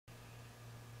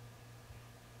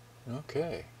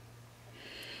Okay.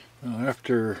 Now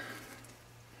after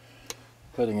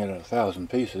cutting it in 1,000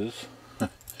 pieces,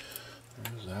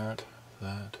 there's that.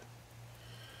 Let's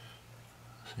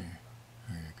see,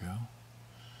 there you go.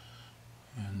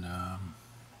 And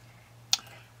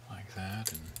like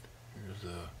that, and here's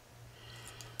the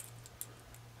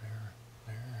there.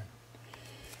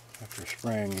 After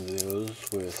spraying those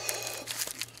with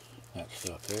that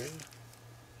stuff there,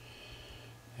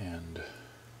 and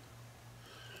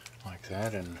like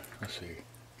that, and let's see,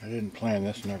 I didn't plan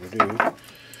this, never do.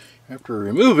 After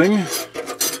removing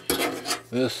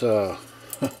this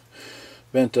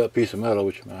bent up piece of metal,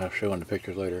 which I'll show in the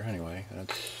pictures later anyway,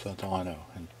 that's all I know.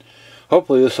 And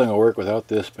hopefully this thing will work without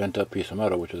this bent up piece of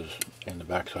metal, which is in the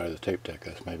back side of the tape deck.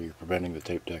 That's maybe preventing the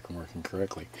tape deck from working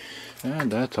correctly.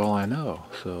 And that's all I know.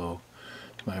 So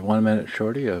it's my 1 minute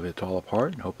shorty of it's all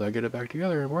apart, and hopefully I get it back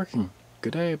together and working.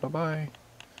 Good day, bye-bye.